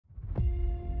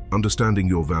Understanding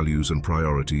your values and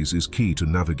priorities is key to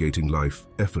navigating life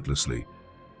effortlessly.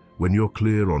 When you're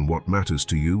clear on what matters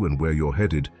to you and where you're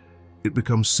headed, it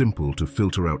becomes simple to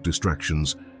filter out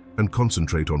distractions and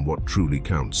concentrate on what truly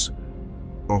counts.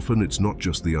 Often it's not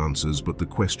just the answers but the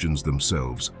questions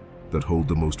themselves that hold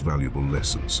the most valuable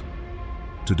lessons.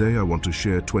 Today I want to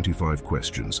share 25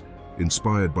 questions,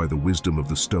 inspired by the wisdom of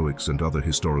the Stoics and other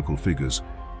historical figures,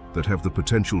 that have the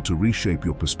potential to reshape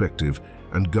your perspective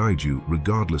and guide you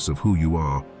regardless of who you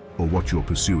are or what you're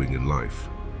pursuing in life.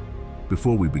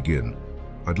 Before we begin,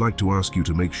 I'd like to ask you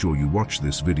to make sure you watch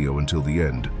this video until the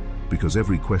end, because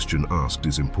every question asked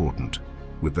is important.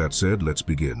 With that said, let's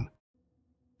begin.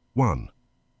 1.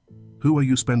 Who are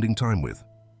you spending time with?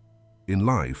 In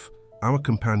life, our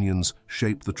companions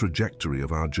shape the trajectory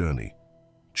of our journey.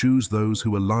 Choose those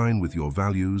who align with your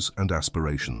values and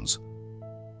aspirations.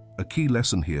 A key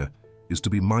lesson here is to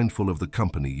be mindful of the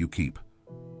company you keep.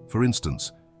 For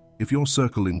instance, if your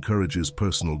circle encourages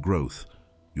personal growth,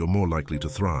 you're more likely to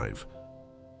thrive.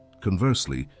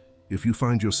 Conversely, if you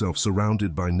find yourself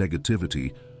surrounded by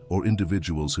negativity or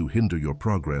individuals who hinder your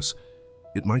progress,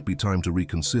 it might be time to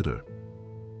reconsider.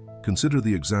 Consider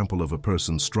the example of a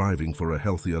person striving for a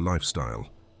healthier lifestyle.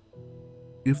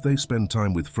 If they spend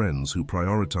time with friends who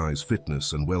prioritize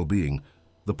fitness and well-being,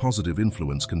 the positive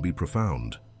influence can be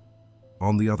profound.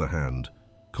 On the other hand,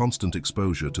 constant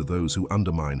exposure to those who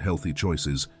undermine healthy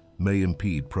choices may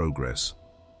impede progress.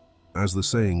 As the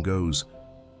saying goes,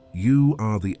 you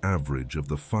are the average of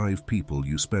the 5 people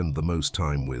you spend the most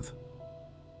time with.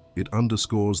 It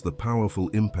underscores the powerful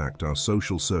impact our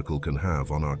social circle can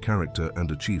have on our character and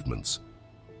achievements.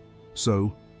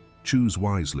 So, choose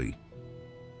wisely,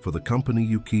 for the company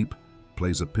you keep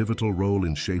plays a pivotal role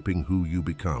in shaping who you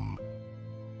become.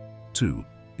 2.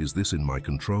 Is this in my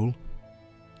control?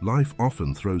 Life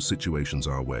often throws situations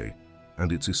our way,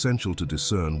 and it's essential to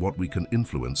discern what we can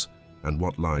influence and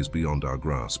what lies beyond our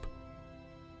grasp.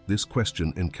 This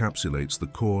question encapsulates the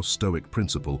core Stoic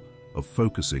principle of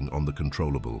focusing on the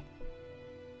controllable.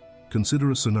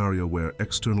 Consider a scenario where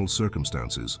external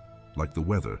circumstances, like the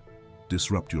weather,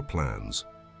 disrupt your plans.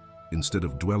 Instead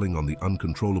of dwelling on the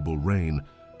uncontrollable rain,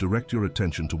 direct your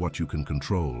attention to what you can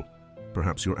control,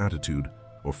 perhaps your attitude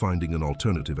or finding an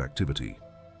alternative activity.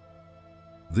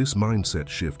 This mindset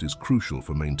shift is crucial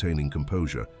for maintaining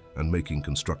composure and making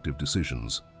constructive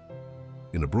decisions.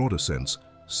 In a broader sense,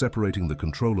 separating the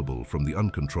controllable from the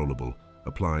uncontrollable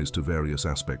applies to various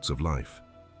aspects of life.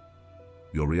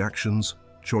 Your reactions,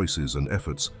 choices, and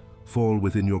efforts fall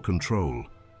within your control,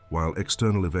 while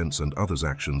external events and others'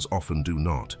 actions often do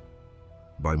not.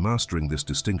 By mastering this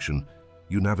distinction,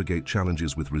 you navigate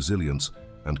challenges with resilience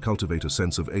and cultivate a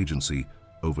sense of agency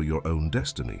over your own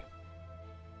destiny.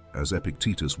 As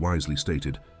Epictetus wisely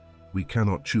stated, we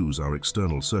cannot choose our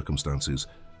external circumstances,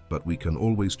 but we can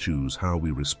always choose how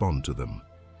we respond to them.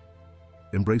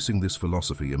 Embracing this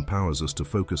philosophy empowers us to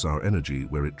focus our energy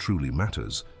where it truly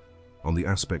matters, on the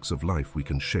aspects of life we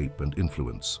can shape and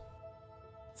influence.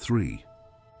 3.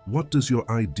 What does your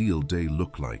ideal day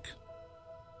look like?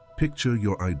 Picture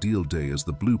your ideal day as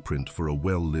the blueprint for a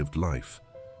well-lived life.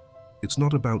 It's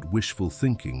not about wishful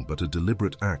thinking, but a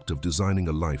deliberate act of designing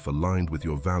a life aligned with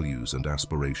your values and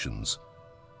aspirations.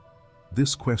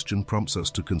 This question prompts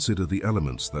us to consider the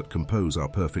elements that compose our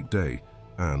perfect day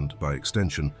and, by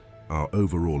extension, our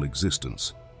overall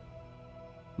existence.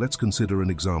 Let's consider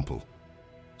an example.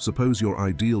 Suppose your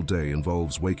ideal day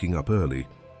involves waking up early,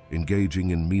 engaging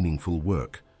in meaningful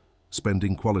work,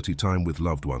 spending quality time with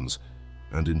loved ones,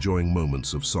 and enjoying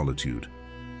moments of solitude.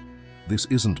 This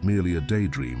isn't merely a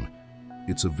daydream,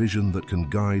 it's a vision that can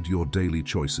guide your daily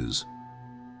choices.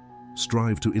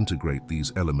 Strive to integrate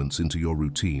these elements into your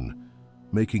routine,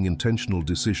 making intentional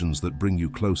decisions that bring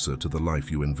you closer to the life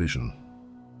you envision.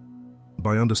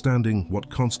 By understanding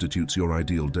what constitutes your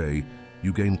ideal day,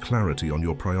 you gain clarity on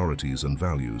your priorities and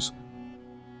values.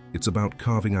 It's about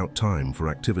carving out time for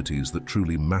activities that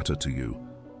truly matter to you.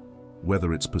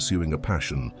 Whether it's pursuing a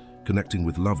passion, connecting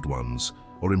with loved ones,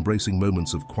 or embracing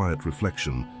moments of quiet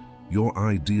reflection, your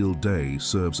ideal day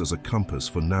serves as a compass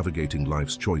for navigating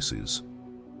life's choices.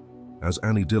 As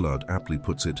Annie Dillard aptly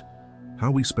puts it, how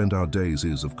we spend our days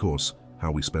is, of course,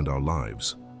 how we spend our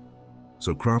lives.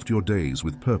 So craft your days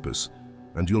with purpose,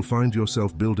 and you'll find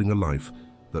yourself building a life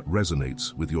that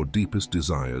resonates with your deepest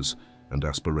desires and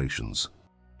aspirations.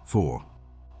 4.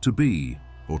 To be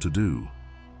or to do.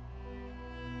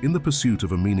 In the pursuit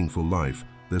of a meaningful life,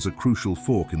 there's a crucial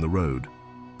fork in the road,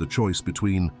 the choice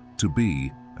between to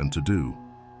be and to do.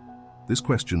 This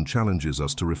question challenges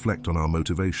us to reflect on our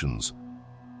motivations.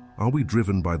 Are we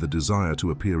driven by the desire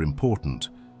to appear important,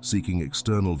 seeking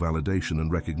external validation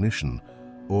and recognition,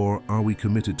 Or are we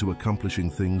committed to accomplishing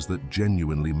things that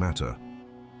genuinely matter?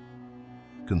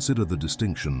 Consider the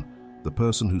distinction. The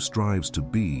person who strives to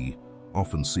be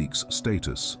often seeks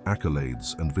status,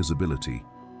 accolades, and visibility.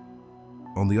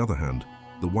 On the other hand,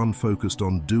 the one focused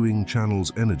on doing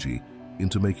channels energy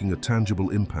into making a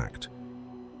tangible impact,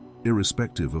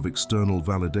 irrespective of external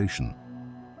validation.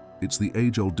 It's the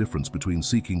age-old difference between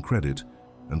seeking credit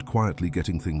and quietly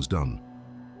getting things done.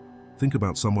 Think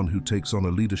about someone who takes on a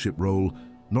leadership role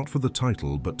not for the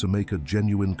title but to make a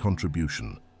genuine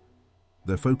contribution.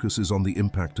 Their focus is on the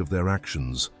impact of their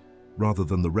actions rather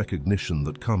than the recognition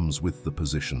that comes with the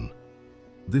position.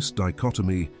 This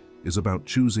dichotomy is about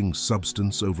choosing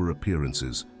substance over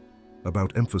appearances,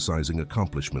 about emphasizing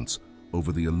accomplishments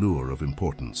over the allure of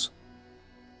importance.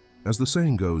 As the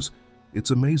saying goes,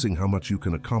 it's amazing how much you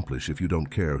can accomplish if you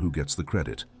don't care who gets the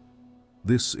credit.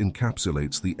 This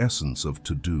encapsulates the essence of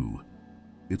to-do.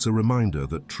 It's a reminder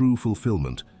that true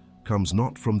fulfillment comes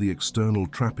not from the external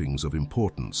trappings of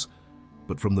importance,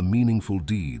 but from the meaningful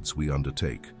deeds we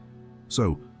undertake.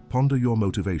 So, ponder your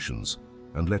motivations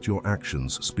and let your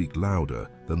actions speak louder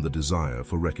than the desire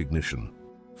for recognition.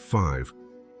 5.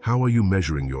 How are you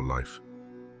measuring your life?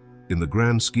 In the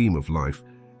grand scheme of life,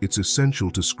 it's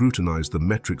essential to scrutinize the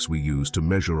metrics we use to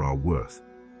measure our worth.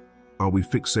 Are we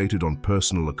fixated on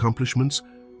personal accomplishments,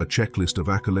 a checklist of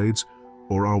accolades,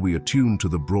 or are we attuned to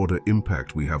the broader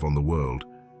impact we have on the world?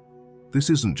 This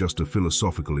isn't just a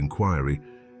philosophical inquiry,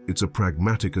 it's a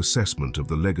pragmatic assessment of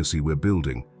the legacy we're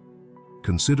building.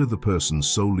 Consider the person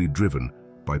solely driven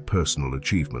by personal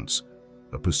achievements,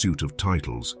 a pursuit of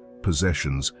titles,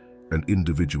 possessions, and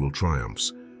individual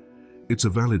triumphs. It's a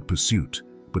valid pursuit,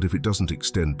 but if it doesn't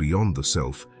extend beyond the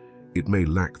self, it may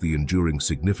lack the enduring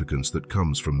significance that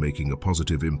comes from making a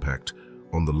positive impact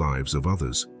on the lives of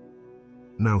others.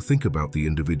 Now think about the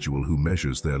individual who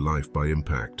measures their life by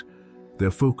impact.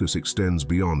 Their focus extends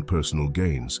beyond personal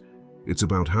gains. It's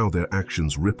about how their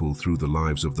actions ripple through the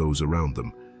lives of those around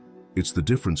them. It's the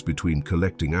difference between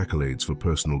collecting accolades for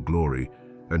personal glory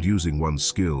and using one's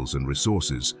skills and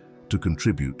resources to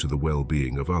contribute to the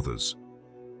well-being of others.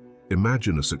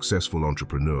 Imagine a successful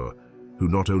entrepreneur who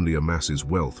not only amasses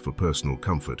wealth for personal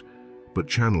comfort, but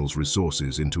channels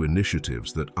resources into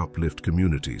initiatives that uplift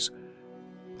communities.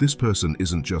 This person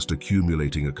isn't just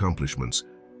accumulating accomplishments,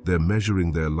 they're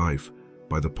measuring their life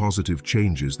by the positive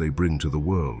changes they bring to the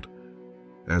world.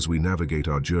 As we navigate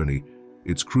our journey,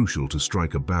 it's crucial to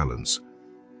strike a balance.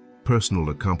 Personal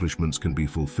accomplishments can be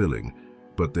fulfilling,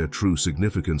 but their true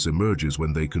significance emerges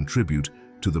when they contribute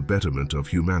to the betterment of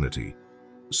humanity.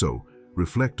 So,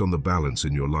 reflect on the balance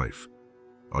in your life.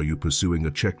 Are you pursuing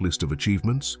a checklist of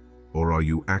achievements, or are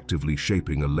you actively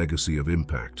shaping a legacy of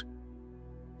impact?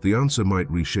 The answer might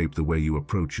reshape the way you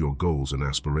approach your goals and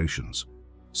aspirations.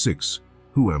 6.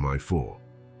 Who am I for?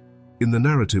 In the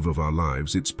narrative of our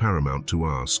lives, it's paramount to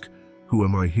ask, who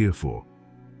am I here for?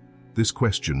 This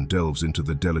question delves into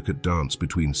the delicate dance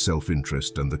between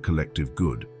self-interest and the collective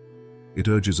good. It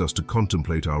urges us to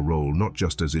contemplate our role not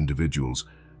just as individuals,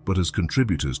 but as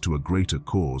contributors to a greater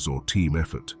cause or team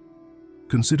effort.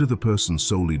 Consider the person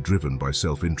solely driven by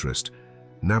self-interest,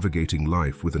 navigating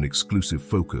life with an exclusive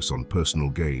focus on personal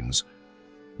gains.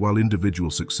 While individual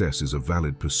success is a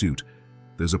valid pursuit,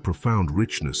 there's a profound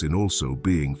richness in also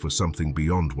being for something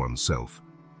beyond oneself.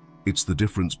 It's the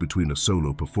difference between a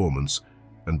solo performance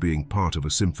and being part of a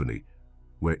symphony,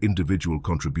 where individual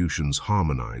contributions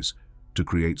harmonize to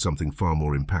create something far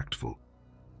more impactful.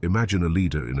 Imagine a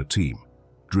leader in a team,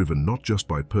 driven not just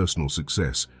by personal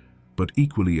success, but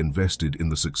equally invested in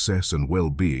the success and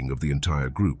well-being of the entire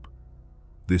group.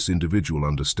 This individual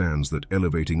understands that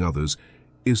elevating others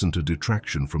isn't a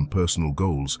detraction from personal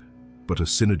goals, but a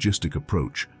synergistic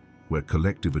approach where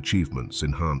collective achievements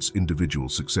enhance individual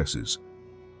successes.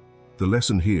 The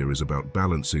lesson here is about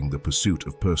balancing the pursuit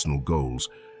of personal goals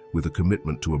with a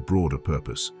commitment to a broader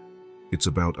purpose. It's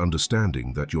about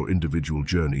understanding that your individual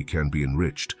journey can be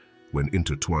enriched when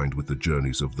intertwined with the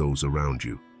journeys of those around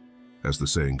you. As the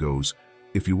saying goes,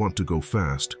 if you want to go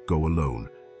fast, go alone.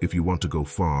 If you want to go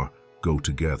far, go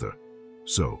together.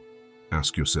 So,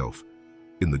 ask yourself,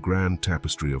 in the grand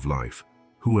tapestry of life,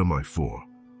 who am I for?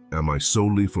 Am I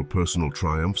solely for personal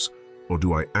triumphs, or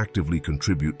do I actively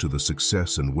contribute to the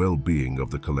success and well-being of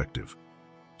the collective?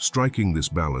 Striking this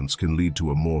balance can lead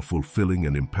to a more fulfilling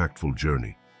and impactful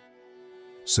journey.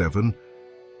 7.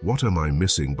 What am I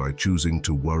missing by choosing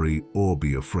to worry or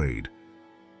be afraid?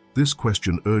 This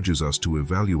question urges us to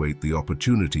evaluate the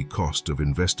opportunity cost of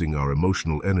investing our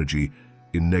emotional energy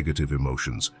in negative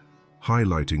emotions,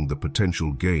 highlighting the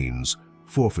potential gains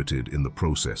forfeited in the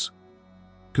process.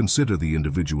 Consider the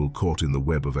individual caught in the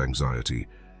web of anxiety.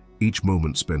 Each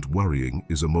moment spent worrying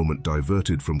is a moment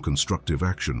diverted from constructive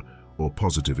action or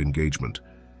positive engagement.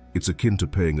 It's akin to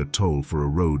paying a toll for a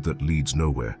road that leads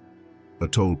nowhere. A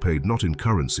toll paid not in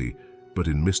currency, but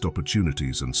in missed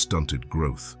opportunities and stunted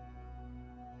growth.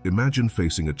 Imagine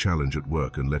facing a challenge at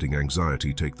work and letting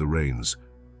anxiety take the reins.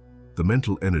 The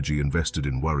mental energy invested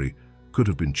in worry could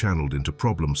have been channeled into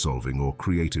problem-solving or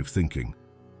creative thinking.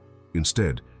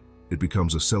 Instead, it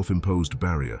becomes a self-imposed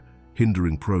barrier,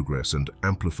 hindering progress and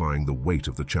amplifying the weight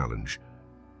of the challenge.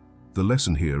 The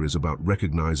lesson here is about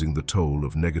recognizing the toll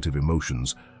of negative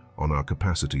emotions on our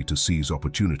capacity to seize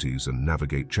opportunities and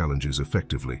navigate challenges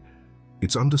effectively.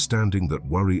 It's understanding that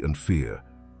worry and fear,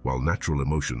 while natural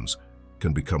emotions,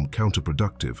 can become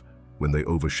counterproductive when they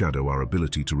overshadow our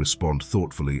ability to respond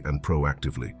thoughtfully and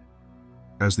proactively.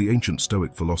 As the ancient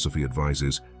Stoic philosophy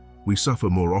advises, we suffer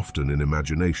more often in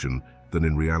imagination than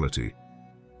in reality.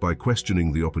 By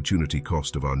questioning the opportunity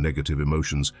cost of our negative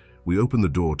emotions, we open the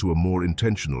door to a more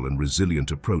intentional and resilient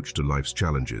approach to life's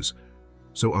challenges.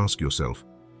 So ask yourself,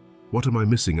 what am I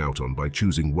missing out on by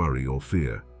choosing worry or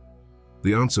fear?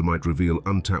 The answer might reveal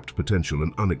untapped potential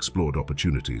and unexplored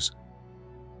opportunities.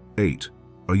 8.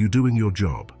 Are you doing your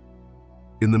job?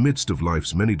 In the midst of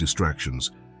life's many distractions,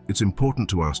 it's important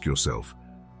to ask yourself,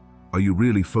 are you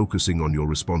really focusing on your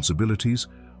responsibilities,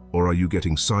 or are you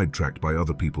getting sidetracked by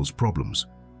other people's problems?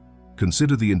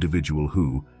 Consider the individual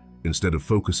who, instead of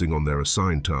focusing on their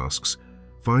assigned tasks,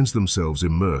 finds themselves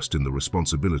immersed in the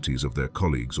responsibilities of their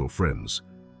colleagues or friends.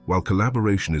 While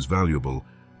collaboration is valuable,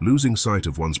 losing sight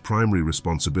of one's primary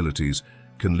responsibilities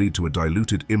can lead to a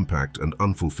diluted impact and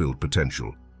unfulfilled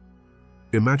potential.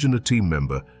 Imagine a team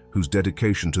member whose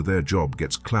dedication to their job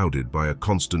gets clouded by a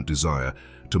constant desire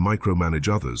to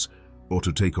micromanage others or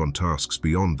to take on tasks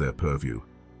beyond their purview.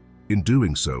 In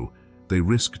doing so, they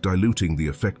risk diluting the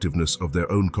effectiveness of their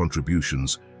own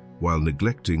contributions while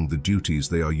neglecting the duties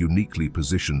they are uniquely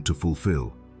positioned to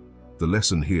fulfill. The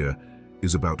lesson here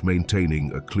is about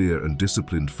maintaining a clear and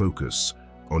disciplined focus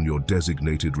on your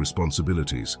designated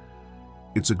responsibilities.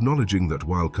 It's acknowledging that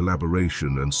while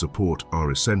collaboration and support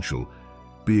are essential,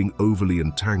 being overly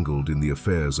entangled in the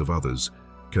affairs of others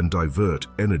can divert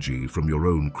energy from your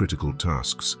own critical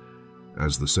tasks.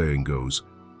 As the saying goes,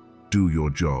 do your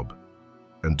job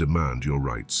and demand your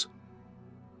rights.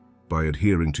 By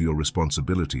adhering to your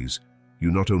responsibilities, you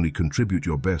not only contribute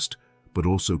your best, but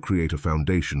also create a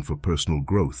foundation for personal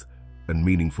growth and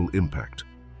meaningful impact.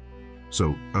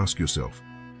 So ask yourself,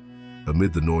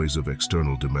 amid the noise of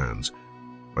external demands,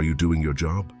 are you doing your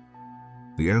job?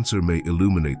 The answer may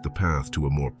illuminate the path to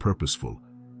a more purposeful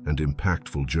and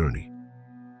impactful journey.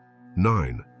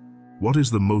 9. What is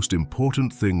the most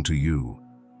important thing to you?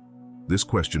 This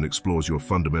question explores your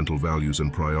fundamental values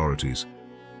and priorities.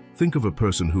 Think of a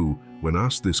person who, when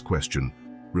asked this question,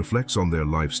 reflects on their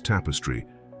life's tapestry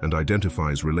and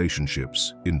identifies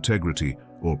relationships, integrity,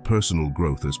 or personal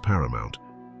growth as paramount.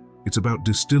 It's about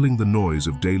distilling the noise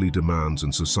of daily demands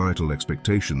and societal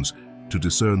expectations to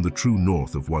discern the true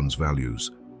north of one's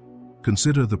values.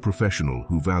 Consider the professional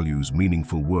who values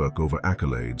meaningful work over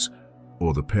accolades,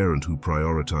 or the parent who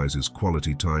prioritizes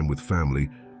quality time with family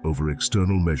over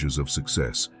external measures of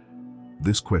success.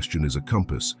 This question is a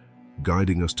compass,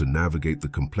 guiding us to navigate the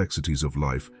complexities of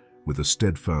life with a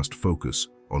steadfast focus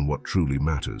on what truly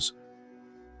matters.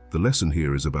 The lesson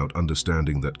here is about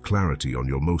understanding that clarity on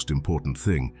your most important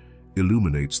thing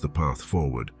illuminates the path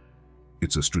forward.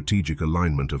 It's a strategic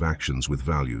alignment of actions with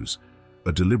values,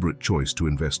 a deliberate choice to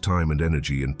invest time and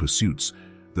energy in pursuits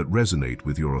that resonate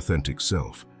with your authentic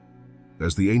self.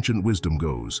 As the ancient wisdom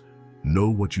goes,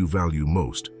 know what you value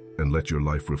most and let your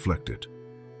life reflect it.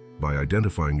 By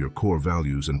identifying your core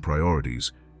values and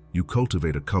priorities, you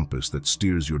cultivate a compass that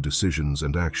steers your decisions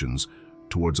and actions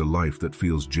towards a life that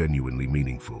feels genuinely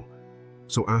meaningful.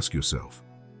 So ask yourself,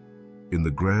 in the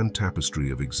grand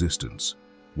tapestry of existence,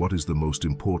 what is the most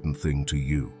important thing to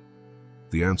you?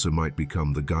 The answer might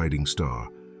become the guiding star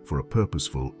for a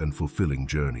purposeful and fulfilling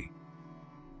journey.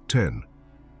 10.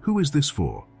 Who is this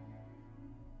for?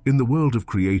 In the world of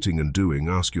creating and doing,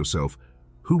 ask yourself,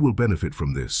 who will benefit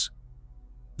from this?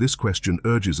 This question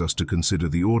urges us to consider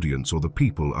the audience or the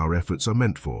people our efforts are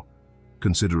meant for.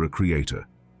 Consider a creator,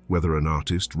 whether an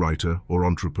artist, writer, or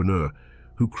entrepreneur,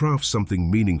 who crafts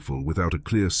something meaningful without a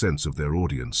clear sense of their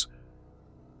audience.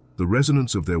 The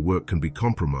resonance of their work can be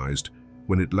compromised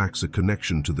when it lacks a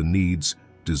connection to the needs,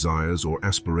 desires, or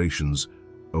aspirations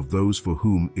of those for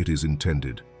whom it is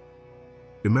intended.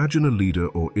 Imagine a leader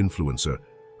or influencer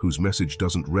whose message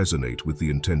doesn't resonate with the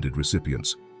intended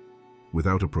recipients.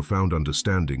 Without a profound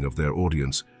understanding of their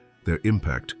audience, their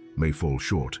impact may fall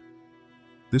short.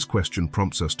 This question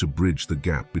prompts us to bridge the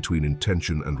gap between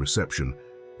intention and reception,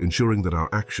 ensuring that our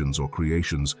actions or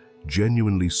creations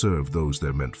genuinely serve those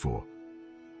they're meant for.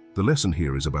 The lesson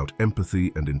here is about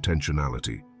empathy and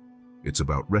intentionality. It's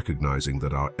about recognizing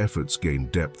that our efforts gain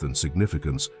depth and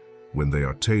significance when they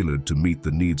are tailored to meet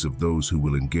the needs of those who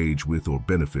will engage with or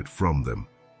benefit from them.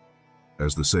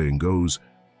 As the saying goes,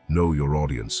 know your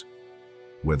audience.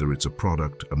 Whether it's a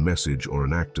product, a message, or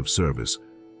an act of service,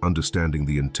 understanding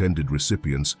the intended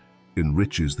recipients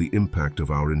enriches the impact of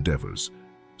our endeavors.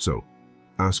 So,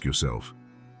 ask yourself,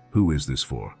 who is this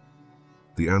for?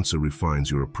 The answer refines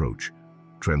your approach,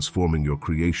 transforming your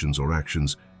creations or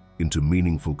actions into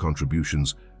meaningful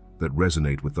contributions that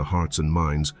resonate with the hearts and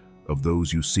minds of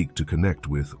those you seek to connect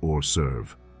with or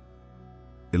serve.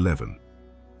 11.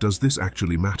 Does this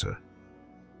actually matter?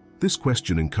 This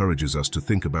question encourages us to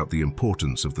think about the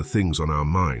importance of the things on our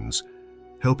minds,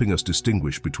 helping us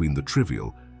distinguish between the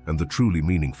trivial and the truly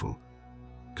meaningful.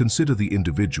 Consider the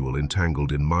individual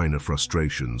entangled in minor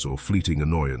frustrations or fleeting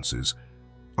annoyances.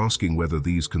 Asking whether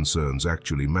these concerns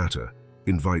actually matter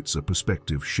invites a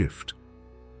perspective shift.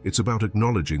 It's about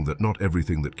acknowledging that not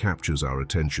everything that captures our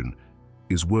attention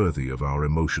is worthy of our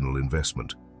emotional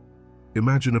investment.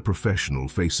 Imagine a professional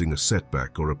facing a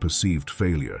setback or a perceived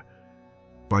failure.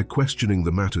 By questioning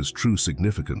the matter's true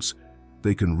significance,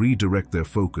 they can redirect their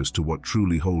focus to what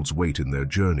truly holds weight in their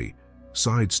journey,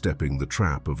 sidestepping the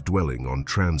trap of dwelling on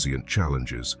transient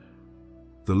challenges.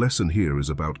 The lesson here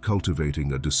is about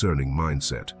cultivating a discerning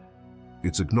mindset.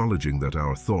 It's acknowledging that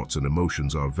our thoughts and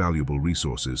emotions are valuable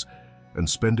resources, and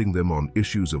spending them on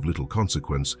issues of little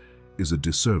consequence is a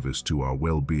disservice to our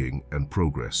well-being and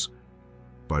progress.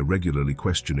 By regularly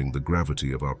questioning the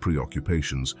gravity of our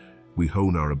preoccupations, we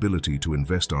hone our ability to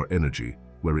invest our energy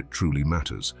where it truly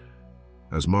matters.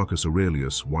 As Marcus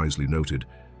Aurelius wisely noted,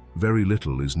 very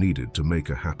little is needed to make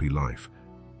a happy life.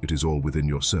 It is all within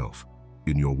yourself,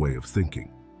 in your way of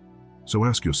thinking. So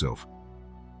ask yourself,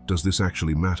 does this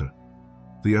actually matter?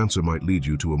 The answer might lead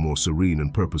you to a more serene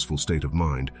and purposeful state of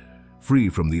mind, free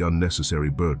from the unnecessary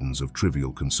burdens of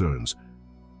trivial concerns.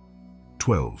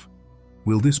 12.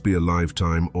 Will this be a live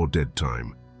time or dead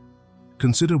time?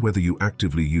 Consider whether you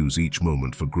actively use each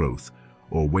moment for growth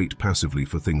or wait passively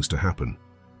for things to happen.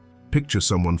 Picture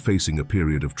someone facing a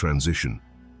period of transition,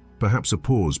 perhaps a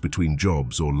pause between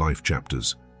jobs or life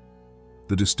chapters.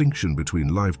 The distinction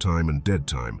between live time and dead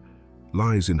time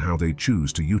lies in how they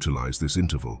choose to utilize this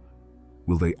interval.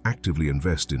 Will they actively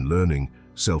invest in learning,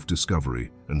 self-discovery,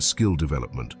 and skill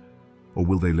development, or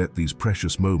will they let these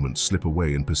precious moments slip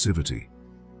away in passivity?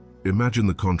 Imagine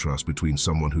the contrast between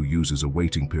someone who uses a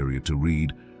waiting period to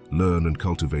read, learn, and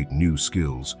cultivate new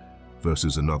skills,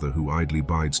 versus another who idly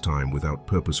bides time without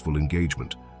purposeful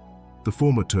engagement. The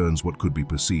former turns what could be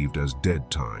perceived as dead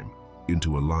time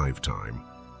into a live time,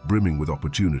 brimming with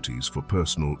opportunities for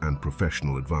personal and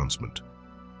professional advancement.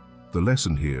 The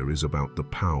lesson here is about the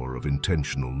power of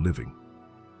intentional living.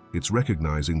 It's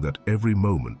recognizing that every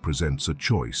moment presents a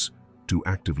choice to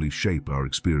actively shape our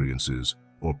experiences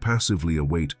or passively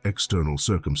await external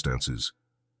circumstances.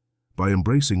 By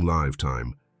embracing live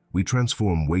time, we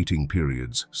transform waiting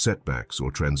periods, setbacks, or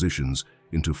transitions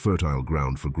into fertile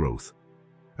ground for growth.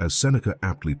 As Seneca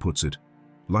aptly puts it,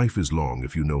 life is long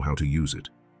if you know how to use it.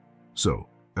 So,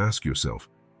 ask yourself,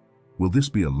 will this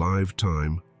be a live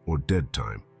time or dead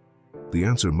time? The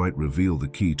answer might reveal the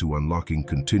key to unlocking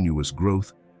continuous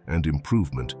growth and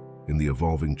improvement in the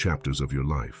evolving chapters of your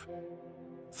life.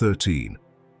 13.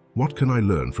 What can I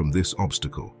learn from this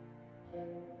obstacle?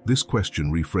 This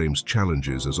question reframes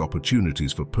challenges as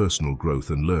opportunities for personal growth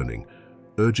and learning,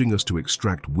 urging us to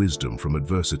extract wisdom from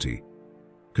adversity.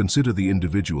 Consider the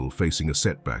individual facing a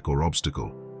setback or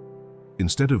obstacle.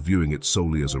 Instead of viewing it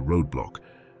solely as a roadblock,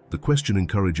 the question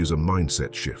encourages a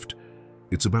mindset shift.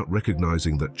 It's about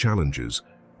recognizing that challenges,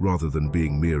 rather than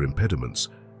being mere impediments,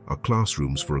 are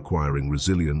classrooms for acquiring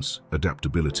resilience,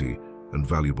 adaptability, and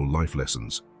valuable life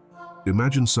lessons.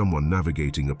 Imagine someone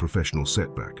navigating a professional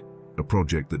setback, a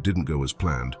project that didn't go as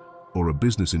planned, or a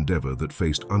business endeavor that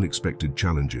faced unexpected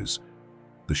challenges.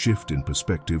 The shift in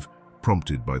perspective,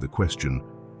 prompted by the question,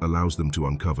 allows them to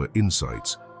uncover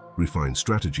insights, refine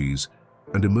strategies,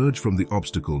 and emerge from the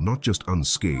obstacle not just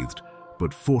unscathed,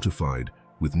 but fortified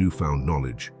with newfound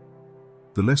knowledge.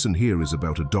 The lesson here is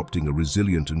about adopting a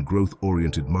resilient and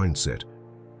growth-oriented mindset.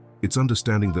 It's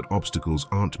understanding that obstacles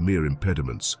aren't mere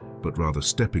impediments, but rather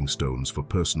stepping stones for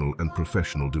personal and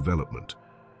professional development.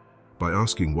 By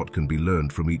asking what can be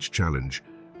learned from each challenge,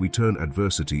 we turn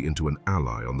adversity into an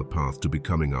ally on the path to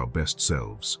becoming our best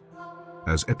selves.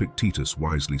 As Epictetus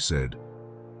wisely said,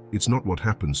 "It's not what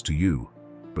happens to you,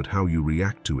 but how you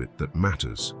react to it that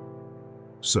matters."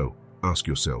 So, ask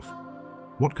yourself,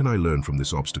 what can I learn from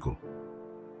this obstacle?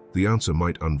 The answer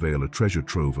might unveil a treasure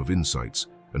trove of insights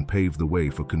and pave the way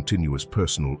for continuous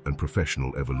personal and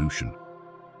professional evolution.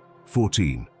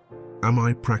 14. Am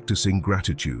I practicing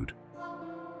gratitude?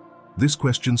 This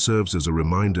question serves as a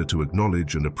reminder to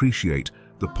acknowledge and appreciate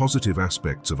the positive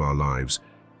aspects of our lives,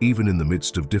 even in the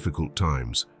midst of difficult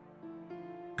times.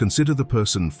 Consider the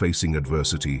person facing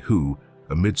adversity who,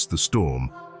 amidst the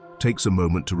storm, takes a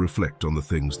moment to reflect on the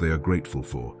things they are grateful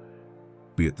for,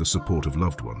 be it the support of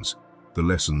loved ones, the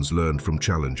lessons learned from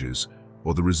challenges,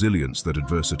 or the resilience that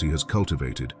adversity has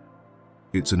cultivated.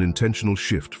 It's an intentional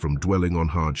shift from dwelling on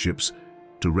hardships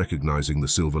to recognizing the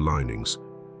silver linings.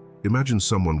 Imagine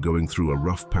someone going through a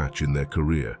rough patch in their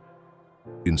career.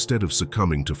 Instead of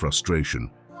succumbing to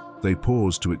frustration, they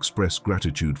pause to express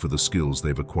gratitude for the skills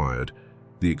they've acquired,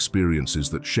 the experiences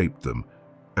that shaped them,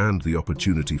 and the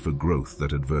opportunity for growth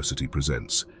that adversity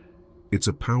presents. It's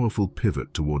a powerful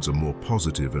pivot towards a more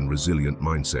positive and resilient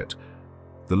mindset.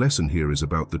 The lesson here is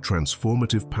about the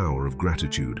transformative power of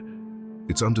gratitude.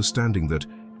 It's understanding that,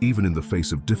 even in the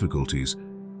face of difficulties,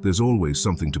 there's always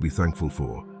something to be thankful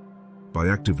for. By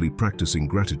actively practicing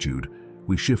gratitude,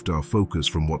 we shift our focus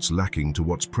from what's lacking to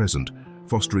what's present,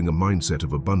 fostering a mindset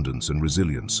of abundance and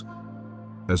resilience.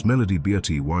 As Melody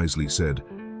Beattie wisely said,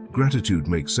 gratitude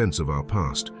makes sense of our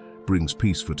past, brings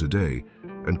peace for today,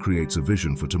 and creates a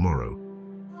vision for tomorrow.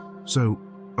 So,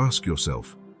 ask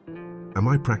yourself, am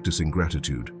I practicing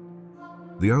gratitude?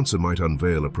 The answer might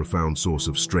unveil a profound source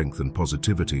of strength and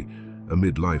positivity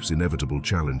amid life's inevitable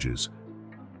challenges.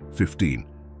 15.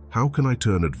 How can I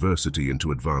turn adversity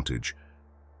into advantage?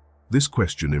 This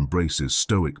question embraces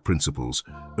Stoic principles,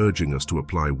 urging us to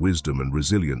apply wisdom and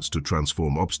resilience to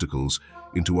transform obstacles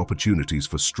into opportunities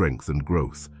for strength and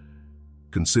growth.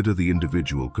 Consider the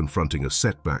individual confronting a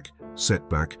setback,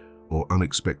 or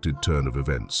unexpected turn of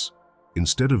events.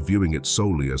 Instead of viewing it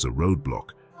solely as a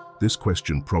roadblock, this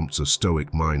question prompts a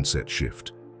Stoic mindset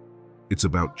shift. It's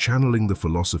about channeling the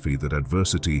philosophy that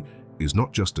adversity is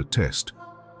not just a test,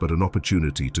 but an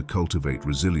opportunity to cultivate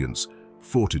resilience,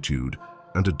 fortitude,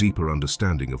 and a deeper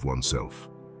understanding of oneself.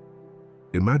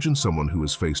 Imagine someone who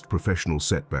has faced professional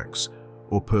setbacks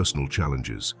or personal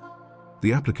challenges.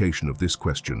 The application of this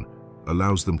question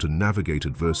allows them to navigate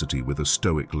adversity with a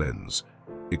Stoic lens,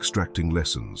 extracting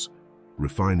lessons,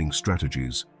 refining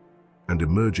strategies, and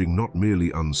emerging not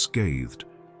merely unscathed,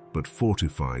 but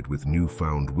fortified with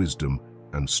newfound wisdom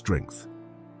and strength.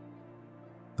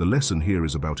 The lesson here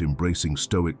is about embracing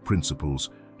Stoic principles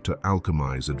to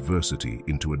alchemize adversity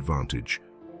into advantage.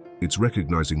 It's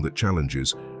recognizing that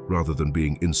challenges, rather than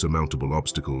being insurmountable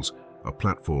obstacles, are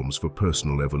platforms for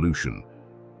personal evolution.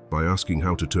 By asking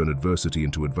how to turn adversity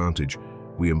into advantage,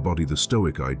 we embody the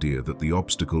Stoic idea that the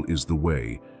obstacle is the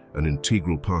way, an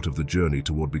integral part of the journey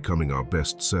toward becoming our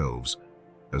best selves.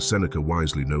 As Seneca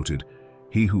wisely noted,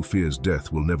 "He who fears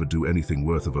death will never do anything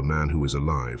worth of a man who is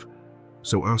alive."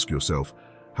 So ask yourself,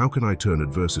 how can I turn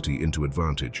adversity into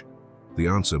advantage? The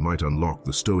answer might unlock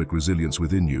the Stoic resilience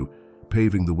within you,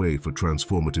 paving the way for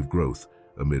transformative growth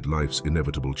amid life's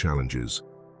inevitable challenges.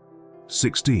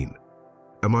 16.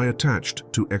 Am I attached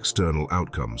to external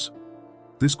outcomes?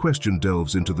 This question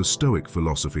delves into the Stoic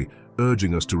philosophy,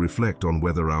 urging us to reflect on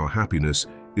whether our happiness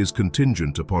is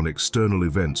contingent upon external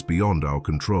events beyond our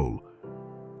control.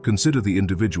 Consider the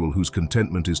individual whose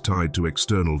contentment is tied to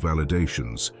external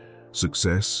validations,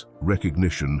 success,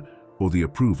 recognition, or the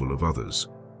approval of others.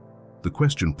 The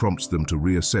question prompts them to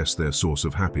reassess their source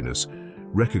of happiness,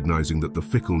 recognizing that the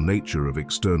fickle nature of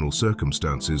external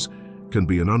circumstances can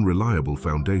be an unreliable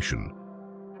foundation.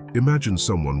 Imagine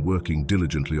someone working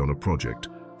diligently on a project,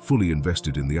 fully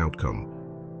invested in the outcome.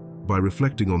 By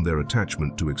reflecting on their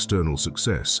attachment to external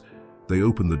success, they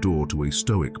open the door to a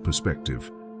Stoic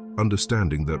perspective,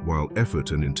 understanding that while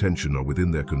effort and intention are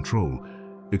within their control,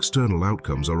 external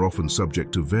outcomes are often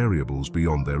subject to variables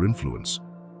beyond their influence.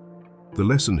 The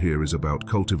lesson here is about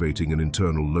cultivating an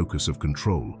internal locus of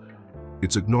control.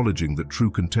 It's acknowledging that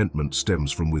true contentment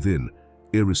stems from within,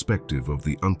 irrespective of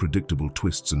the unpredictable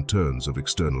twists and turns of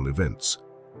external events.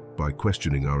 By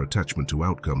questioning our attachment to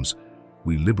outcomes,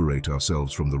 we liberate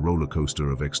ourselves from the roller coaster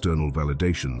of external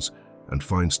validations and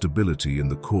find stability in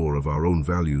the core of our own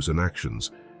values and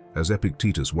actions. As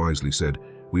Epictetus wisely said,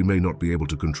 we may not be able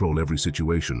to control every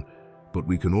situation, but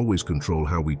we can always control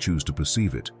how we choose to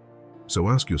perceive it. So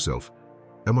ask yourself,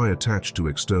 am I attached to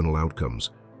external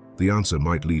outcomes? The answer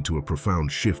might lead to a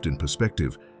profound shift in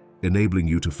perspective, enabling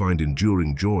you to find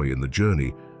enduring joy in the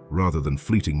journey rather than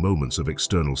fleeting moments of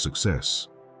external success.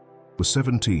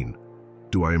 17.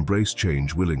 Do I embrace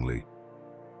change willingly?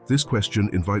 This question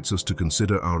invites us to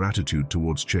consider our attitude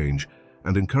towards change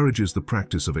and encourages the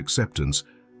practice of acceptance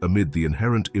amid the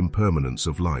inherent impermanence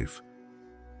of life.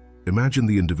 Imagine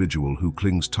the individual who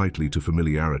clings tightly to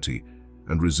familiarity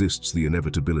and resists the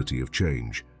inevitability of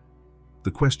change.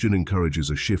 The question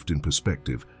encourages a shift in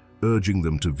perspective, urging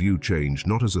them to view change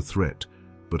not as a threat,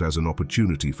 but as an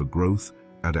opportunity for growth,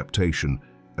 adaptation,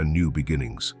 and new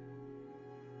beginnings.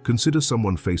 Consider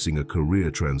someone facing a career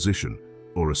transition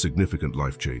or a significant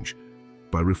life change.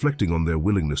 By reflecting on their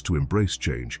willingness to embrace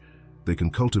change, they can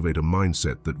cultivate a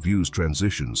mindset that views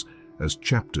transitions as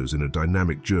chapters in a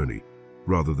dynamic journey,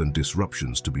 rather than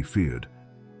disruptions to be feared.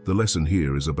 The lesson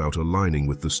here is about aligning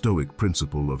with the Stoic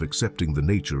principle of accepting the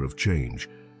nature of change.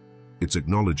 It's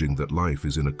acknowledging that life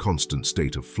is in a constant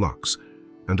state of flux,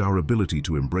 and our ability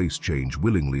to embrace change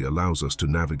willingly allows us to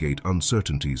navigate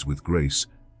uncertainties with grace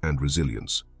and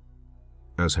resilience.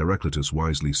 As Heraclitus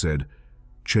wisely said,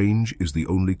 change is the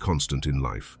only constant in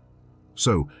life.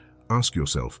 So, ask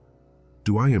yourself,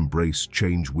 do I embrace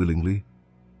change willingly?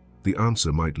 The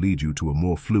answer might lead you to a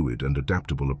more fluid and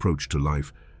adaptable approach to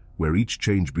life, where each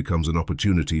change becomes an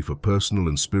opportunity for personal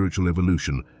and spiritual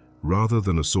evolution rather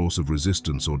than a source of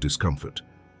resistance or discomfort.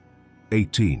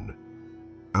 18.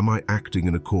 Am I acting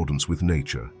in accordance with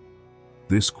nature?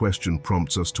 This question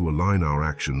prompts us to align our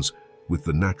actions with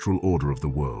the natural order of the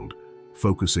world,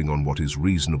 focusing on what is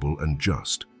reasonable and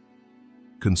just.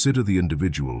 Consider the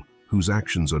individual whose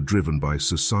actions are driven by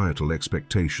societal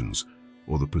expectations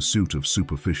or the pursuit of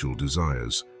superficial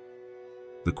desires.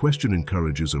 The question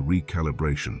encourages a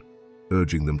recalibration,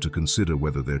 urging them to consider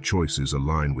whether their choices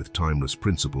align with timeless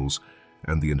principles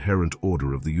and the inherent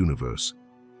order of the universe.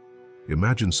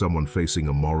 Imagine someone facing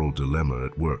a moral dilemma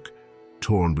at work,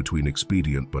 torn between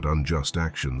expedient but unjust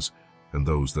actions and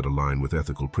those that align with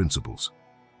ethical principles.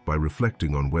 By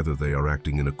reflecting on whether they are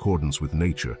acting in accordance with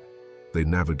nature, they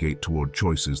navigate toward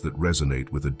choices that resonate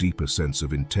with a deeper sense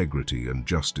of integrity and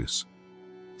justice.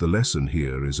 The lesson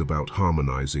here is about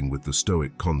harmonizing with the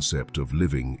Stoic concept of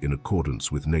living in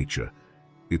accordance with nature.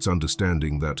 It's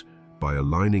understanding that, by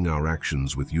aligning our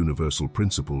actions with universal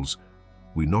principles,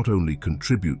 we not only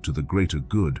contribute to the greater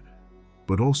good,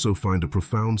 but also find a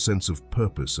profound sense of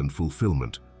purpose and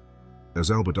fulfillment.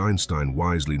 As Albert Einstein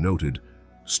wisely noted,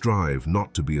 strive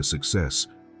not to be a success,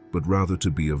 but rather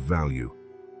to be of value.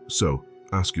 So,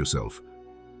 ask yourself,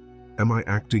 am I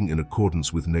acting in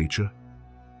accordance with nature?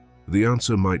 The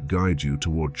answer might guide you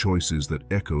toward choices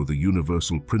that echo the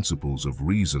universal principles of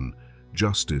reason,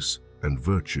 justice, and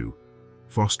virtue,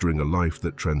 fostering a life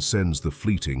that transcends the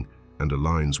fleeting and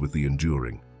aligns with the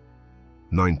enduring.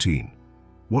 19.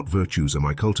 What virtues am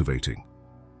I cultivating?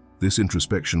 This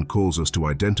introspection calls us to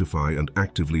identify and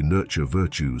actively nurture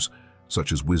virtues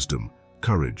such as wisdom,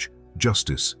 courage,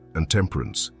 justice, and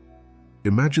temperance.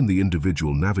 Imagine the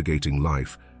individual navigating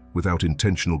life without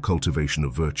intentional cultivation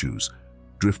of virtues,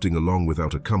 drifting along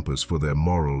without a compass for their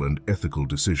moral and ethical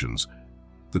decisions.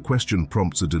 The question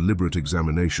prompts a deliberate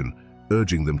examination,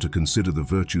 urging them to consider the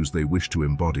virtues they wish to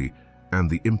embody and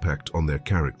the impact on their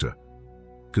character.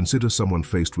 Consider someone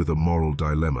faced with a moral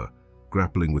dilemma,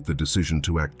 grappling with the decision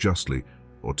to act justly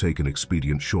or take an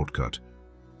expedient shortcut.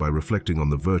 By reflecting on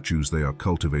the virtues they are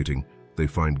cultivating, they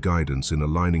find guidance in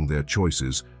aligning their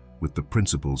choices with the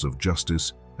principles of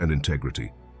justice and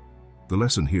integrity. The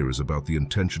lesson here is about the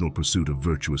intentional pursuit of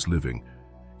virtuous living.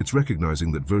 It's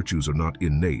recognizing that virtues are not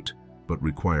innate, but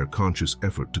require conscious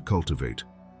effort to cultivate.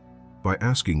 By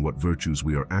asking what virtues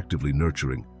we are actively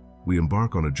nurturing, we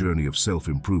embark on a journey of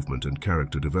self-improvement and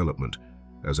character development.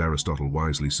 As Aristotle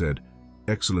wisely said,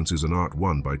 excellence is an art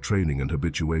won by training and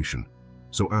habituation.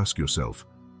 So ask yourself,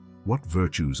 what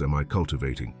virtues am I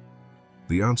cultivating?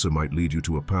 The answer might lead you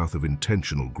to a path of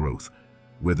intentional growth,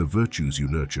 where the virtues you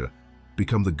nurture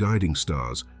become the guiding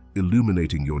stars,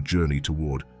 illuminating your journey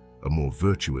toward a more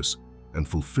virtuous and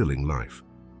fulfilling life.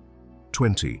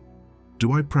 20.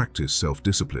 Do I practice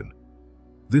self-discipline?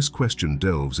 This question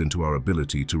delves into our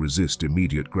ability to resist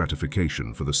immediate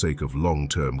gratification for the sake of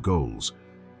long-term goals.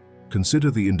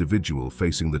 Consider the individual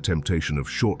facing the temptation of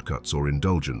shortcuts or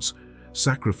indulgence,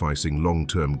 sacrificing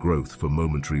long-term growth for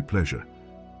momentary pleasure.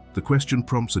 The question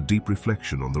prompts a deep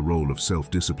reflection on the role of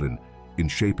self-discipline in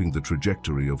shaping the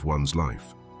trajectory of one's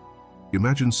life.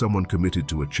 Imagine someone committed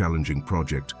to a challenging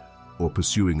project or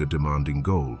pursuing a demanding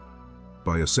goal.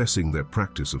 By assessing their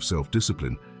practice of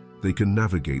self-discipline, they can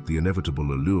navigate the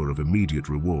inevitable allure of immediate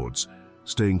rewards,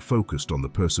 staying focused on the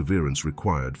perseverance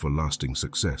required for lasting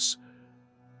success.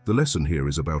 The lesson here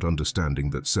is about understanding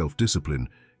that self-discipline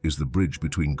is the bridge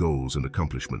between goals and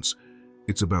accomplishments.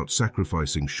 It's about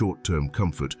sacrificing short-term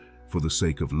comfort for the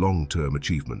sake of long-term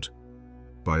achievement.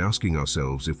 By asking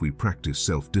ourselves if we practice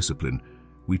self-discipline,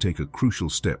 we take a crucial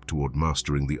step toward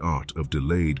mastering the art of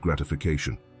delayed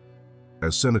gratification.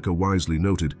 As Seneca wisely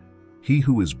noted, "He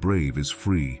who is brave is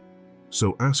free."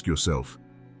 So ask yourself,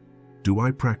 do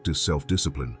I practice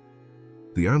self-discipline?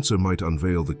 The answer might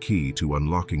unveil the key to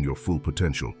unlocking your full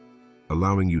potential,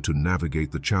 allowing you to navigate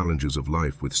the challenges of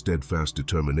life with steadfast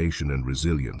determination and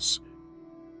resilience.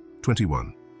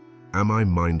 21. Am I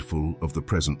mindful of the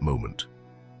present moment?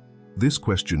 This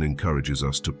question encourages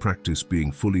us to practice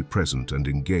being fully present and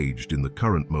engaged in the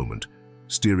current moment,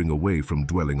 steering away from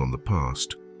dwelling on the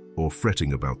past or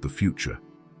fretting about the future.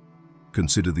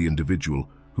 Consider the individual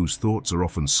whose thoughts are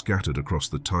often scattered across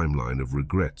the timeline of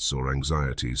regrets or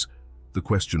anxieties. The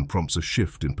question prompts a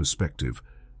shift in perspective,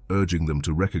 urging them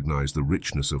to recognize the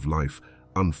richness of life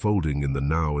unfolding in the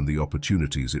now and the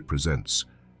opportunities it presents.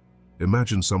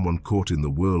 Imagine someone caught in the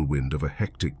whirlwind of a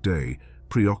hectic day,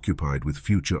 preoccupied with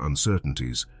future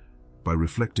uncertainties. By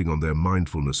reflecting on their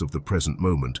mindfulness of the present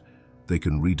moment, they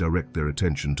can redirect their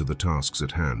attention to the tasks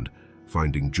at hand,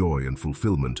 finding joy and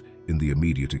fulfillment in the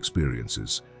immediate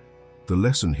experiences. The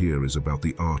lesson here is about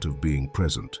the art of being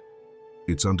present.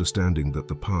 It's understanding that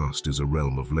the past is a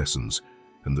realm of lessons,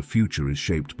 and the future is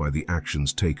shaped by the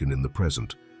actions taken in the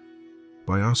present.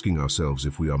 By asking ourselves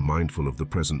if we are mindful of the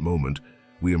present moment,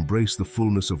 we embrace the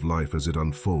fullness of life as it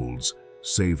unfolds,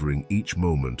 savoring each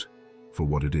moment for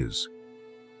what it is.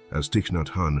 As Thich Nhat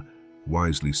Hanh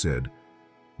wisely said,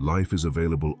 life is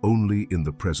available only in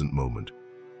the present moment.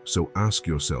 So ask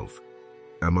yourself,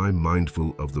 am I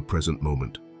mindful of the present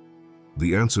moment?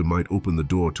 The answer might open the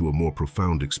door to a more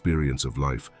profound experience of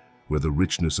life, where the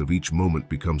richness of each moment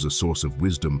becomes a source of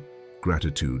wisdom,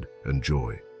 gratitude, and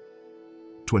joy.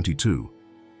 22.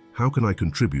 How can I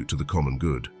contribute to the common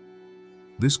good?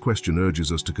 This question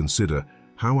urges us to consider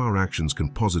how our actions can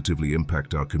positively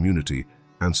impact our community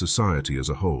and society as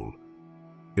a whole.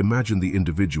 Imagine the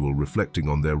individual reflecting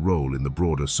on their role in the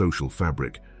broader social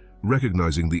fabric,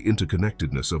 recognizing the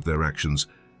interconnectedness of their actions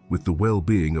with the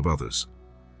well-being of others.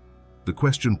 The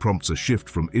question prompts a shift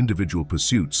from individual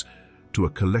pursuits to a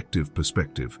collective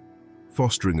perspective,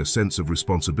 fostering a sense of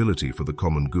responsibility for the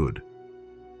common good.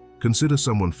 Consider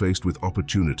someone faced with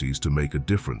opportunities to make a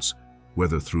difference,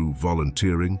 whether through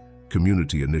volunteering,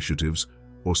 community initiatives,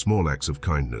 or small acts of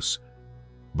kindness.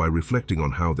 By reflecting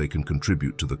on how they can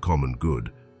contribute to the common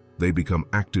good, they become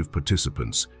active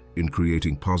participants in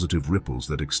creating positive ripples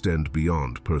that extend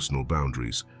beyond personal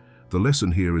boundaries. The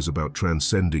lesson here is about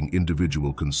transcending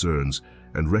individual concerns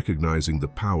and recognizing the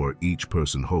power each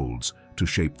person holds to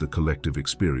shape the collective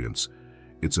experience.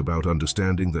 It's about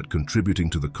understanding that contributing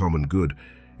to the common good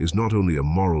is not only a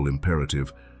moral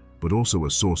imperative, but also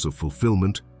a source of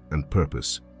fulfillment and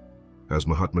purpose. As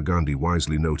Mahatma Gandhi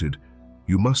wisely noted,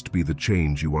 you must be the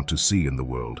change you want to see in the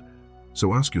world.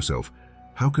 So ask yourself,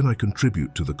 how can I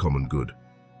contribute to the common good?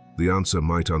 The answer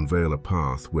might unveil a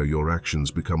path where your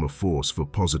actions become a force for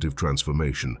positive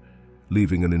transformation,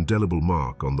 leaving an indelible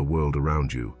mark on the world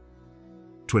around you.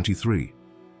 23.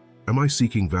 Am I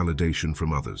seeking validation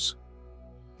from others?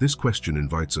 This question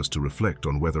invites us to reflect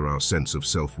on whether our sense of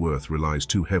self-worth relies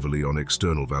too heavily on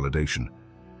external validation.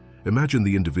 Imagine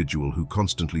the individual who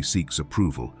constantly seeks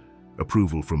approval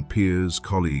from peers,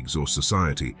 colleagues, or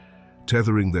society,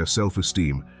 tethering their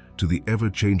self-esteem to the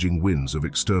ever-changing winds of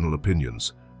external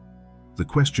opinions. The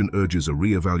question urges a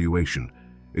re-evaluation,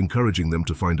 encouraging them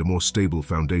to find a more stable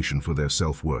foundation for their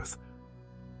self-worth.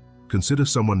 Consider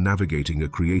someone navigating a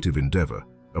creative endeavor,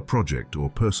 a project, or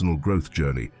personal growth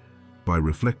journey. By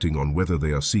reflecting on whether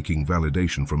they are seeking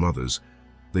validation from others,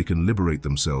 they can liberate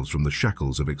themselves from the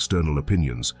shackles of external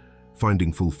opinions,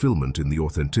 finding fulfillment in the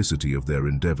authenticity of their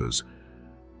endeavors.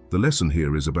 The lesson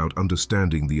here is about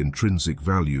understanding the intrinsic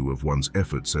value of one's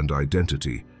efforts and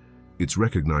identity. It's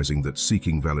recognizing that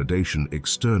seeking validation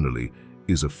externally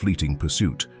is a fleeting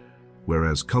pursuit,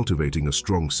 whereas cultivating a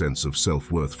strong sense of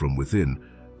self-worth from within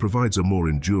provides a more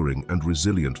enduring and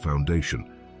resilient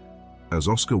foundation. As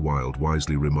Oscar Wilde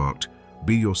wisely remarked,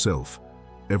 "Be yourself,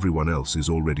 everyone else is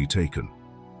already taken."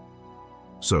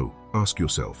 So, ask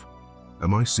yourself,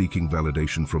 am I seeking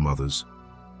validation from others?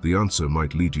 The answer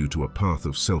might lead you to a path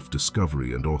of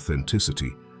self-discovery and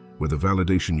authenticity, where the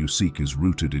validation you seek is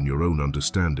rooted in your own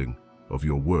understanding of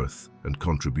your worth and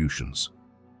contributions.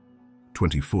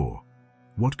 24.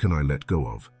 What can I let go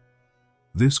of?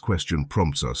 This question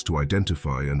prompts us to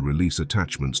identify and release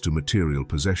attachments to material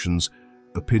possessions,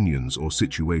 opinions, or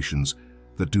situations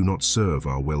that do not serve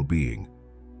our well-being.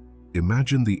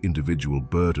 Imagine the individual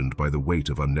burdened by the weight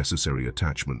of unnecessary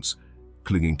attachments,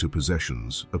 clinging to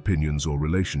possessions, opinions, or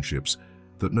relationships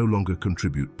that no longer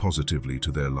contribute positively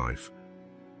to their life.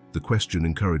 The question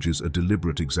encourages a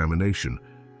deliberate examination,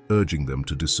 urging them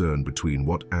to discern between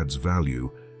what adds value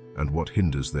and what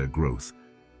hinders their growth.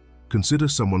 Consider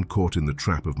someone caught in the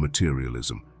trap of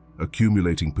materialism,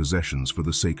 accumulating possessions for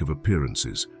the sake of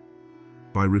appearances.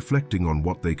 By reflecting on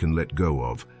what they can let go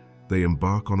of, they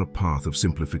embark on a path of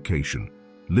simplification,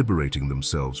 liberating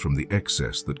themselves from the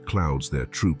excess that clouds their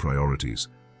true priorities.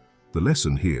 The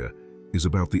lesson here is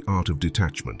about the art of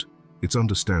detachment. It's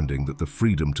understanding that the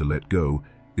freedom to let go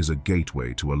is a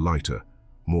gateway to a lighter,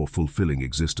 more fulfilling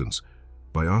existence.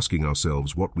 By asking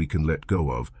ourselves what we can let go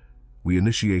of, we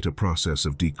initiate a process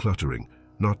of decluttering,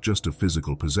 not just of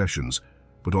physical possessions,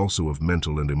 but also of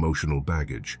mental and emotional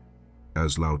baggage.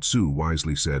 As Lao Tzu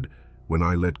wisely said, "When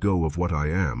I let go of what I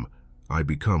am, I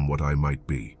become what I might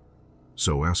be."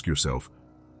 So ask yourself,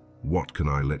 what can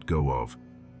I let go of?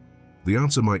 The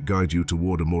answer might guide you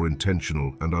toward a more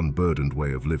intentional and unburdened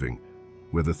way of living,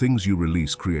 where the things you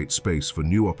release create space for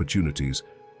new opportunities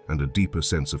and a deeper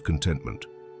sense of contentment.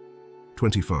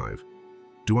 25.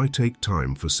 Do I take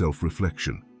time for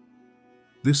self-reflection?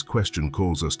 This question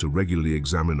calls us to regularly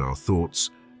examine our thoughts,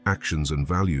 actions, and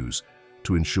values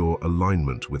to ensure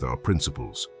alignment with our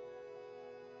principles.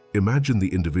 Imagine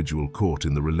the individual caught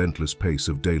in the relentless pace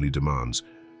of daily demands,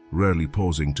 rarely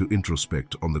pausing to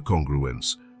introspect on the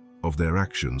congruence of their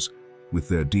actions with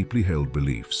their deeply held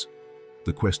beliefs.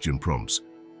 The question prompts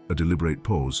a deliberate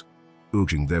pause,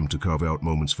 urging them to carve out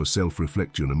moments for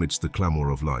self-reflection amidst the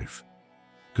clamor of life.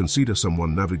 Consider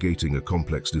someone navigating a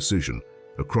complex decision,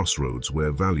 a crossroads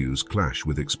where values clash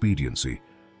with expediency.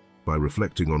 By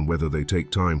reflecting on whether they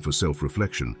take time for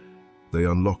self-reflection, they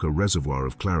unlock a reservoir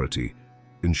of clarity,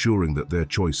 ensuring that their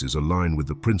choices align with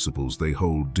the principles they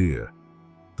hold dear.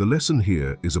 The lesson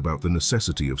here is about the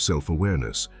necessity of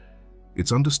self-awareness.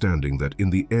 It's understanding that in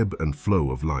the ebb and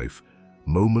flow of life,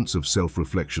 moments of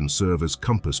self-reflection serve as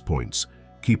compass points,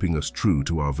 keeping us true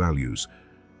to our values.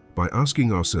 By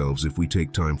asking ourselves if we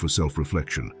take time for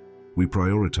self-reflection, we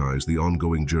prioritize the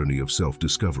ongoing journey of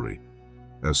self-discovery.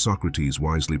 As Socrates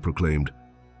wisely proclaimed,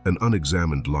 an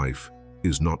unexamined life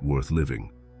is not worth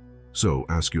living. So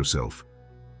ask yourself,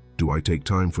 do I take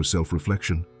time for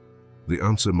self-reflection? The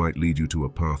answer might lead you to a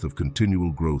path of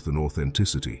continual growth and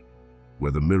authenticity,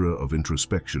 where the mirror of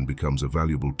introspection becomes a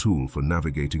valuable tool for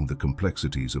navigating the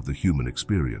complexities of the human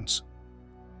experience.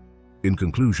 In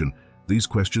conclusion, these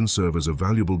questions serve as a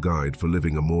valuable guide for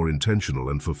living a more intentional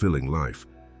and fulfilling life.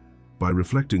 By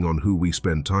reflecting on who we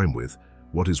spend time with,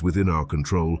 what is within our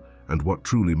control, and what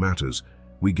truly matters,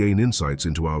 we gain insights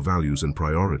into our values and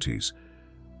priorities.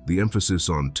 The emphasis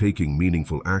on taking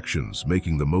meaningful actions,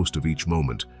 making the most of each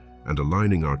moment, and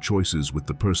aligning our choices with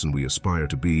the person we aspire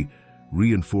to be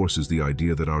reinforces the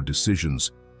idea that our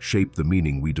decisions shape the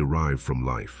meaning we derive from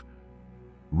life.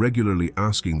 Regularly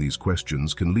asking these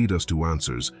questions can lead us to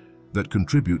answers that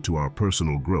contribute to our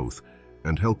personal growth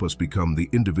and help us become the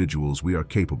individuals we are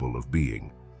capable of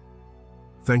being.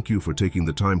 Thank you for taking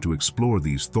the time to explore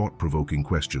these thought-provoking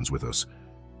questions with us.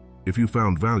 If you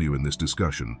found value in this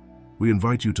discussion, we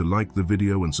invite you to like the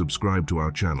video and subscribe to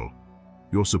our channel.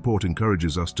 Your support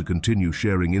encourages us to continue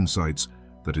sharing insights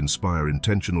that inspire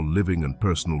intentional living and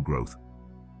personal growth.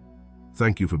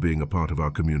 Thank you for being a part of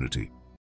our community.